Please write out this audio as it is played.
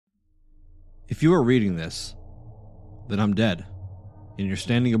If you are reading this, then I'm dead, and you're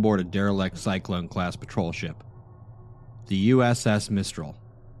standing aboard a derelict Cyclone-class patrol ship, the USS Mistral.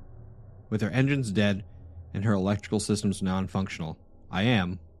 With her engines dead and her electrical systems non-functional,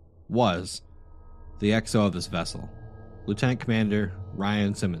 was, the XO of this vessel, Lieutenant Commander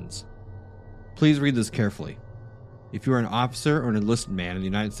Ryan Simmons. Please read this carefully. If you are an officer or an enlisted man in the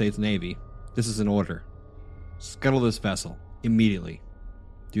United States Navy, this is an order. Scuttle this vessel, immediately.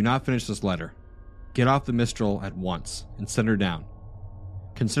 Do not finish this letter. Get off the Mistral at once and send her down.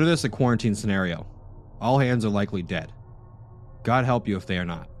 Consider this a quarantine scenario. All hands are likely dead. God help you if they are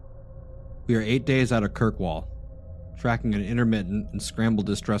not. We are 8 days out of Kirkwall, tracking an intermittent and scrambled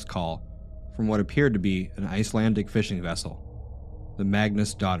distress call from what appeared to be an Icelandic fishing vessel, the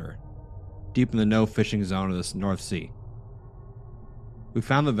Magnus Daughter, deep in the no-fishing zone of the North Sea. We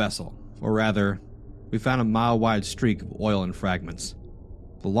found the vessel, or rather, we found a mile-wide streak of oil and fragments,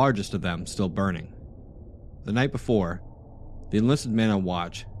 the largest of them still burning. The night before, the enlisted men on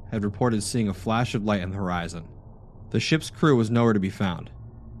watch had reported seeing a flash of light on the horizon. The ship's crew was nowhere to be found,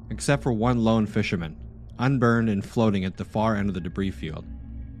 except for one lone fisherman, unburned and floating at the far end of the debris field.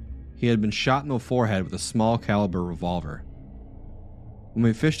 He had been shot in the forehead with a small caliber revolver. When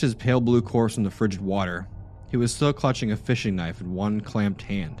we fished his pale blue corpse in the frigid water, he was still clutching a fishing knife in one clamped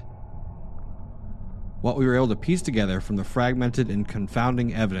hand. What we were able to piece together from the fragmented and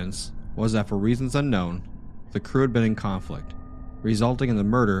confounding evidence was that for reasons unknown, the crew had been in conflict, resulting in the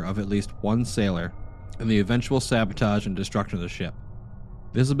murder of at least one sailor and the eventual sabotage and destruction of the ship.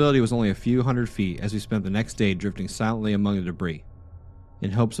 Visibility was only a few hundred feet as we spent the next day drifting silently among the debris,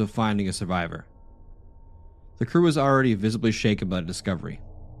 in hopes of finding a survivor. The crew was already visibly shaken by the discovery.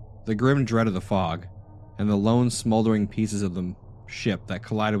 The grim dread of the fog, and the lone smoldering pieces of the ship that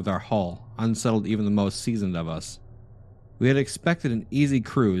collided with our hull unsettled even the most seasoned of us. We had expected an easy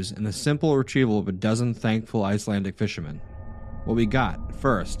cruise and the simple retrieval of a dozen thankful Icelandic fishermen. What we got,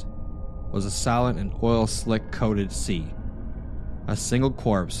 first, was a silent and oil-slick-coated sea, a single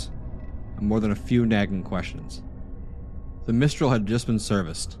corpse, and more than a few nagging questions. The Mistral had just been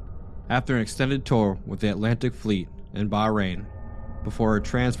serviced, after an extended tour with the Atlantic Fleet in Bahrain before her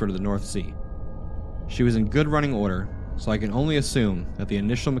transfer to the North Sea. She was in good running order, so I can only assume that the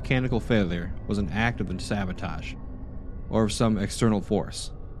initial mechanical failure was an act of sabotage, or of some external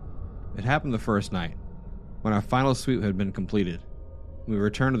force. It happened the first night, when our final sweep had been completed. We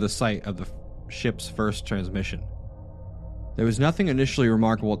returned to the site of the ship's first transmission. There was nothing initially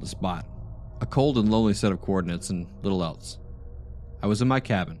remarkable at the spot, a cold and lonely set of coordinates and little else. I was in my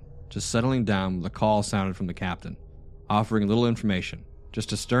cabin, just settling down when the call sounded from the captain, offering little information,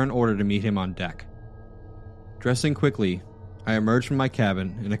 just a stern order to meet him on deck. Dressing quickly, I emerged from my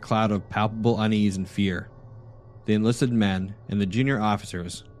cabin in a cloud of palpable unease and fear. The enlisted men and the junior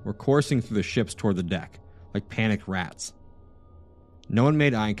officers were coursing through the ships toward the deck, like panicked rats. No one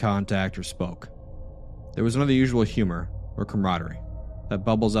made eye contact or spoke. There was none of the usual humor or camaraderie that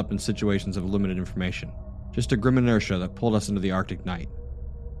bubbles up in situations of limited information, just a grim inertia that pulled us into the Arctic night.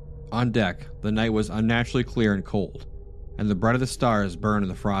 On deck, the night was unnaturally clear and cold, and the bright of the stars burned in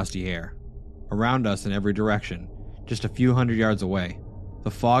the frosty air. Around us in every direction, just a few hundred yards away,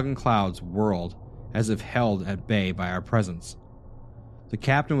 the fog and clouds whirled as if held at bay by our presence. The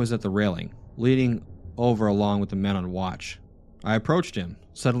captain was at the railing, leaning over along with the men on watch. I approached him,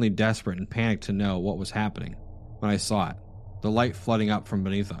 suddenly desperate and panicked to know what was happening, when I saw it, the light flooding up from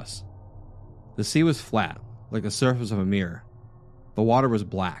beneath us. The sea was flat, like the surface of a mirror. The water was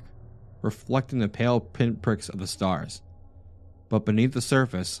black, reflecting the pale pinpricks of the stars. But beneath the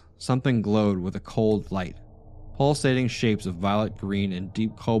surface, something glowed with a cold light. Pulsating shapes of violet green and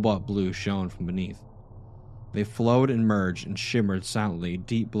deep cobalt blue shone from beneath. They flowed and merged and shimmered silently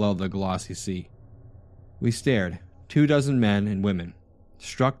deep below the glossy sea. We stared, 24 men and women,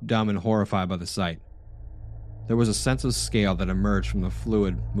 struck dumb and horrified by the sight. There was a sense of scale that emerged from the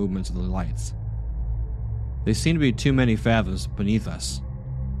fluid movements of the lights. They seemed to be too many fathoms beneath us,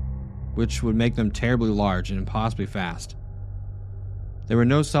 which would make them terribly large and impossibly fast. There were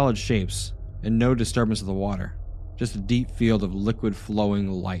no solid shapes and no disturbance of the water, just a deep field of liquid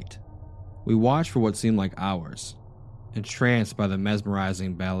flowing light. We watched for what seemed like hours, entranced by the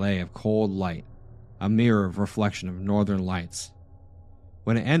mesmerizing ballet of cold light, a mirror of reflection of northern lights.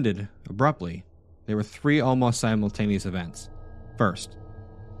 When it ended, abruptly, there were 3 almost simultaneous events. First,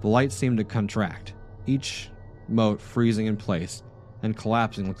 the light seemed to contract, each mote freezing in place and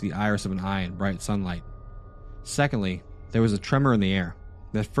collapsing like the iris of an eye in bright sunlight. Secondly, there was a tremor in the air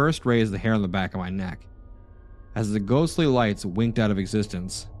that first raised the hair on the back of my neck. As the ghostly lights winked out of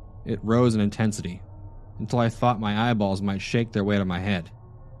existence, it rose in intensity, until I thought my eyeballs might shake their way to my head.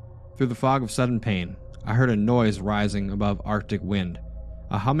 Through the fog of sudden pain, I heard a noise rising above Arctic wind,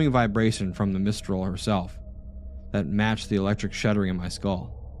 a humming vibration from the Mistral herself that matched the electric shuddering in my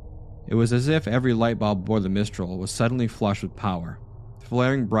skull. It was as if every light bulb aboard the Mistral was suddenly flushed with power,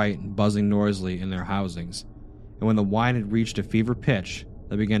 flaring bright and buzzing noisily in their housings, and when the whine had reached a fever pitch,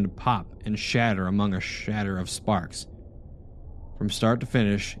 they began to pop and shatter among a shatter of sparks. From start to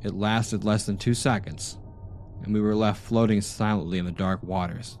finish, it lasted less than 2 seconds, and we were left floating silently in the dark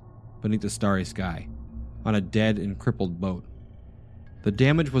waters, beneath the starry sky, on a dead and crippled boat. The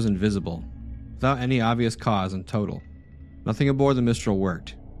damage was invisible, without any obvious cause in total. Nothing aboard the Mistral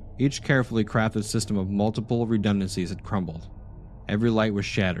worked. Each carefully crafted system of multiple redundancies had crumbled. Every light was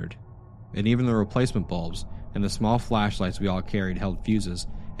shattered, and even the replacement bulbs and the small flashlights we all carried held fuses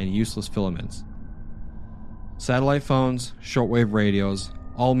and useless filaments. Satellite phones, shortwave radios,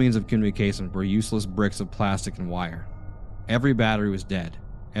 all means of communication were useless bricks of plastic and wire. Every battery was dead.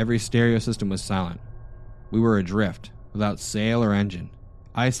 Every stereo system was silent. We were adrift, without sail or engine,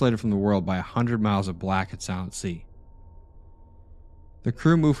 isolated from the world by 100 miles of black and silent sea. The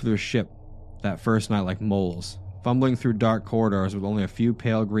crew moved through their ship that first night like moles, fumbling through dark corridors with only a few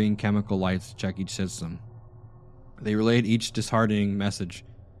pale green chemical lights to check each system. They relayed each disheartening message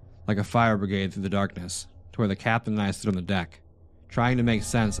like a fire brigade through the darkness, to where the captain and I stood on the deck, trying to make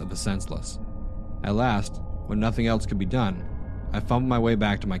sense of the senseless. At last, when nothing else could be done, I fumbled my way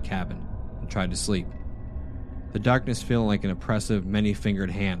back to my cabin and tried to sleep, the darkness feeling like an oppressive, many-fingered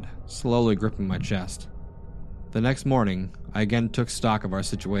hand slowly gripping my chest. The next morning, I again took stock of our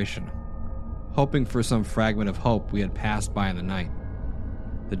situation, hoping for some fragment of hope we had passed by in the night.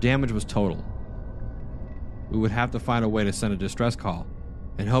 The damage was total. We would have to find a way to send a distress call,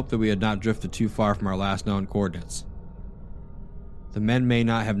 and hope that we had not drifted too far from our last known coordinates. The men may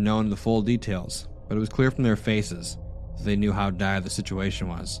not have known the full details, but it was clear from their faces that they knew how dire the situation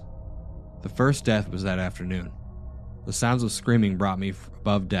was. The first death was that afternoon. The sounds of screaming brought me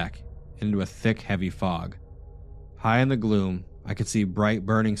above deck into a thick, heavy fog. High in the gloom, I could see bright,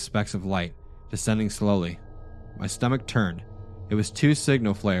 burning specks of light descending slowly. My stomach turned. It was 2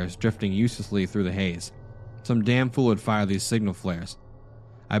 signal flares drifting uselessly through the haze. Some damn fool had fired these signal flares.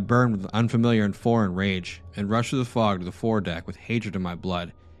 I burned with unfamiliar and foreign rage and rushed through the fog to the foredeck with hatred in my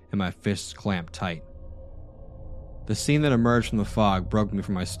blood and my fists clamped tight. The scene that emerged from the fog broke me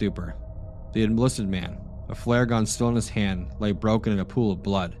from my stupor. The enlisted man, a flare gun still in his hand, lay broken in a pool of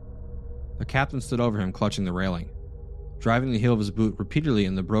blood. The captain stood over him clutching the railing, driving the heel of his boot repeatedly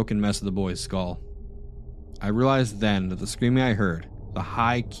in the broken mess of the boy's skull. I realized then that the screaming I heard, the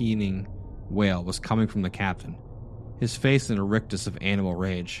high, keening wail, was coming from the captain, his face in a rictus of animal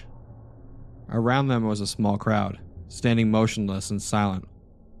rage. Around them was a small crowd, standing motionless and silent,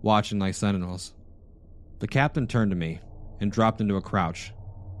 watching like sentinels. The captain turned to me and dropped into a crouch,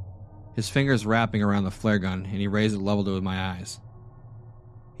 his fingers wrapping around the flare gun, and he raised it level to my eyes.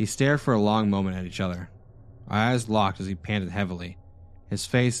 He stared for a long moment at each other. Our eyes locked as he panted heavily, his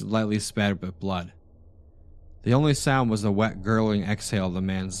face lightly spattered with blood. The only sound was the wet, gurgling exhale of the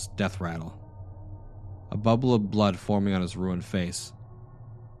man's death rattle, a bubble of blood forming on his ruined face.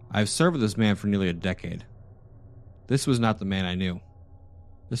 I have served with this man for nearly a decade. This was not the man I knew.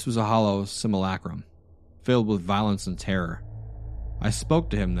 This was a hollow simulacrum, filled with violence and terror. I spoke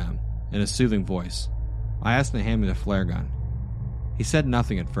to him then, in a soothing voice. I asked him to hand me the flare gun. He said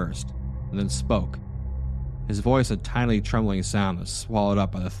nothing at first, and then spoke, his voice a tiny trembling sound that was swallowed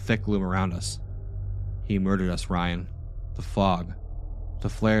up by the thick gloom around us. He murdered us, Ryan. The fog. The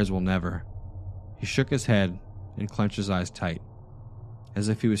flares will never. He shook his head and clenched his eyes tight, as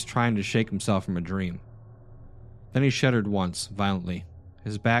if he was trying to shake himself from a dream. Then he shuddered once, violently,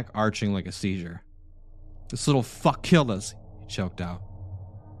 his back arching like a seizure. This little fuck killed us, he choked out.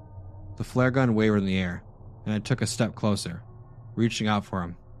 The flare gun wavered in the air, and I took a step closer, reaching out for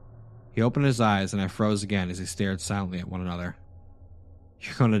him. He opened his eyes, and I froze again as he stared silently at one another.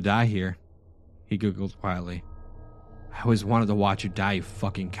 You're going to die here, he giggled quietly. I always wanted to watch you die, you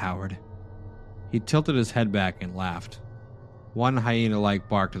fucking coward. He tilted his head back and laughed. One hyena-like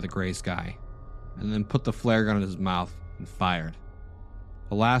bark to the gray sky, and then put the flare gun in his mouth and fired.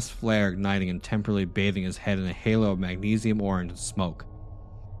 The last flare igniting and temporarily bathing his head in a halo of magnesium orange and smoke.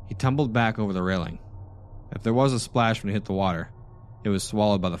 He tumbled back over the railing. If there was a splash when he hit the water, it was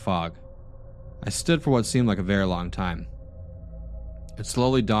swallowed by the fog. I stood for what seemed like a very long time. It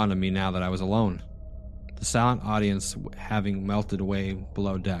slowly dawned on me now that I was alone, the silent audience having melted away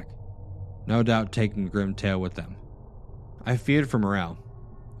below deck, no doubt taking the grim tale with them. I feared for morale,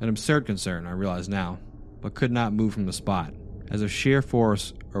 an absurd concern, I realize now, but could not move from the spot, as if sheer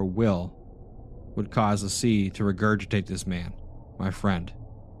force or will would cause the sea to regurgitate this man, my friend.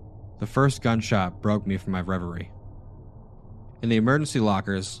 The first gunshot broke me from my reverie. In the emergency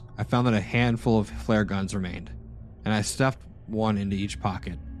lockers, I found that a handful of flare guns remained, and I stuffed one into each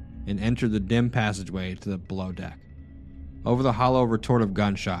pocket and entered the dim passageway to the below deck. Over the hollow retort of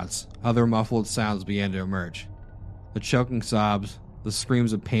gunshots, other muffled sounds began to emerge. The choking sobs, the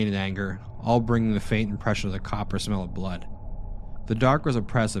screams of pain and anger, all bringing the faint impression of the copper smell of blood. The dark was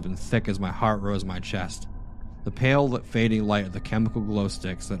oppressive and thick as my heart rose in my chest. The pale, fading light of the chemical glow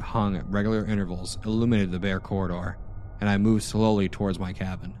sticks that hung at regular intervals illuminated the bare corridor, and I moved slowly towards my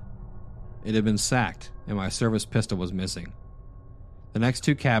cabin. It had been sacked, and my service pistol was missing. The next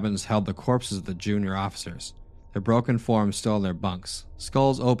two cabins held the corpses of the junior officers, their broken forms still in their bunks,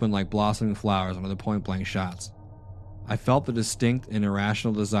 skulls open like blossoming flowers under the point-blank shots. I felt the distinct and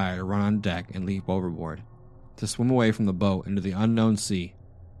irrational desire to run on deck and leap overboard, to swim away from the boat into the unknown sea.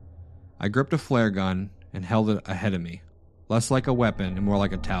 I gripped a flare gun and held it ahead of me, less like a weapon and more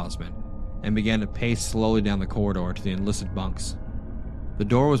like a talisman, and began to pace slowly down the corridor to the enlisted bunks. The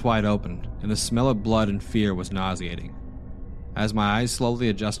door was wide open, and the smell of blood and fear was nauseating. As my eyes slowly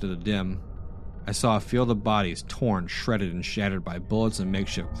adjusted to dim, I saw a field of bodies torn, shredded, and shattered by bullets and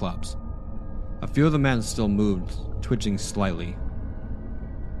makeshift clubs. A few of the men still moved, twitching slightly.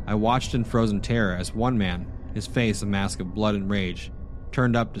 I watched in frozen terror as one man, his face a mask of blood and rage,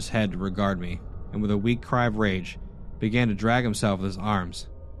 turned up his head to regard me, and with a weak cry of rage, began to drag himself with his arms,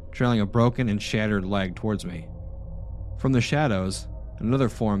 trailing a broken and shattered leg towards me. From the shadows, another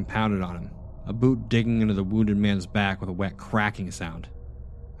form pounded on him, a boot digging into the wounded man's back with a wet cracking sound.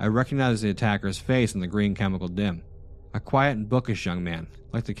 I recognized the attacker's face in the green chemical dim, a quiet and bookish young man,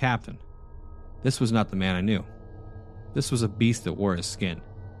 like the captain. This was not the man I knew. This was a beast that wore his skin.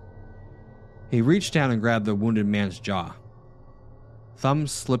 He reached down and grabbed the wounded man's jaw,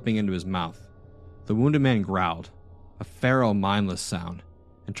 thumbs slipping into his mouth. The wounded man growled, a feral, mindless sound,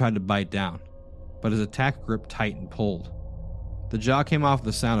 and tried to bite down, but his attack gripped tight and pulled. The jaw came off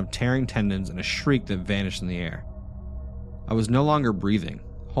with the sound of tearing tendons and a shriek that vanished in the air. I was no longer breathing,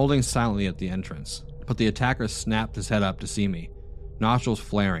 holding silently at the entrance, but the attacker snapped his head up to see me, nostrils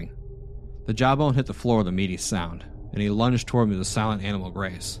flaring. The jawbone hit the floor with a meaty sound, and he lunged toward me with a silent animal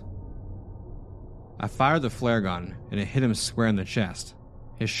grace. I fired the flare gun, and it hit him square in the chest.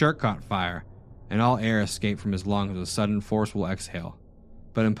 His shirt caught fire, and all air escaped from his lungs with a sudden, forceful exhale.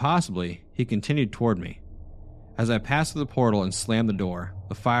 But impossibly, he continued toward me. As I passed through the portal and slammed the door,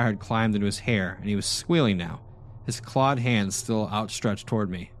 the fire had climbed into his hair, and he was squealing now, his clawed hands still outstretched toward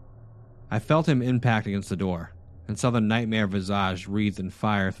me. I felt him impact against the door, and saw the nightmare visage wreathed in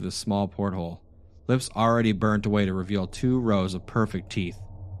fire through the small porthole, lips already burnt away to reveal 2 rows of perfect teeth.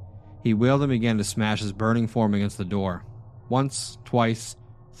 He wheeled and began to smash his burning form against the door, once, twice,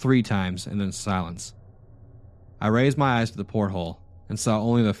 3 times, and then silence. I raised my eyes to the porthole, and saw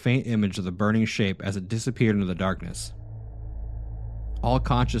only the faint image of the burning shape as it disappeared into the darkness. All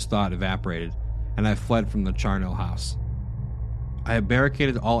conscious thought evaporated, and I fled from the charnel house. I have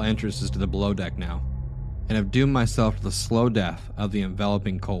barricaded all entrances to the below deck now, and have doomed myself to the slow death of the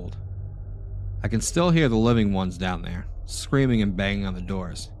enveloping cold. I can still hear the living ones down there, screaming and banging on the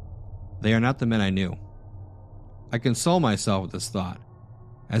doors. They are not the men I knew. I console myself with this thought,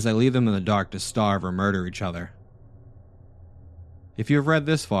 as I leave them in the dark to starve or murder each other. If you have read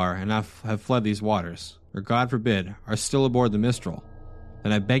this far and have fled these waters, or God forbid, are still aboard the Mistral,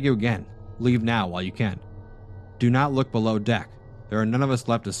 then I beg you again, leave now while you can. Do not look below deck. There are none of us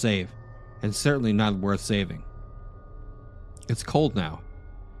left to save, and certainly not worth saving. It's cold now,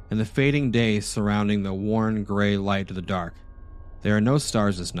 and the fading day surrounding the worn gray light of the dark. There are no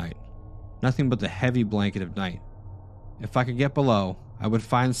stars this night, nothing but the heavy blanket of night. If I could get below, I would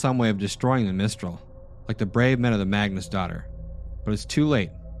find some way of destroying the Mistral, like the brave men of the Magnus Daughter. But it's too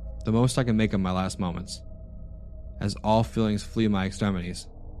late, the most I can make of my last moments. As all feelings flee my extremities,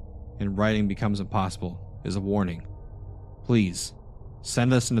 and writing becomes impossible, is a warning. Please,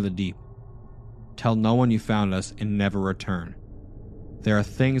 send us into the deep. Tell no one you found us and never return. There are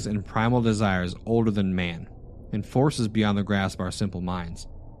things and primal desires older than man, and forces beyond the grasp of our simple minds,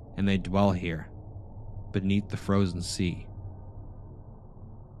 and they dwell here, beneath the frozen sea.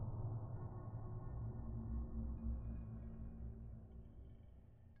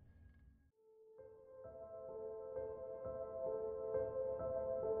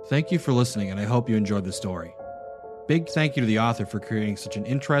 Thank you for listening, and I hope you enjoyed the story. Big thank you to the author for creating such an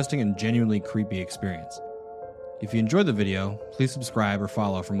interesting and genuinely creepy experience. If you enjoyed the video, please subscribe or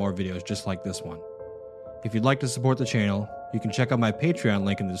follow for more videos just like this one. If you'd like to support the channel, you can check out my Patreon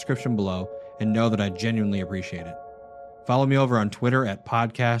link in the description below and know that I genuinely appreciate it. Follow me over on Twitter at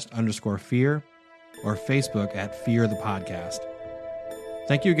podcast_fear or Facebook at Fear the Podcast.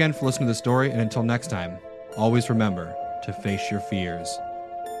 Thank you again for listening to the story, and until next time, always remember to face your fears.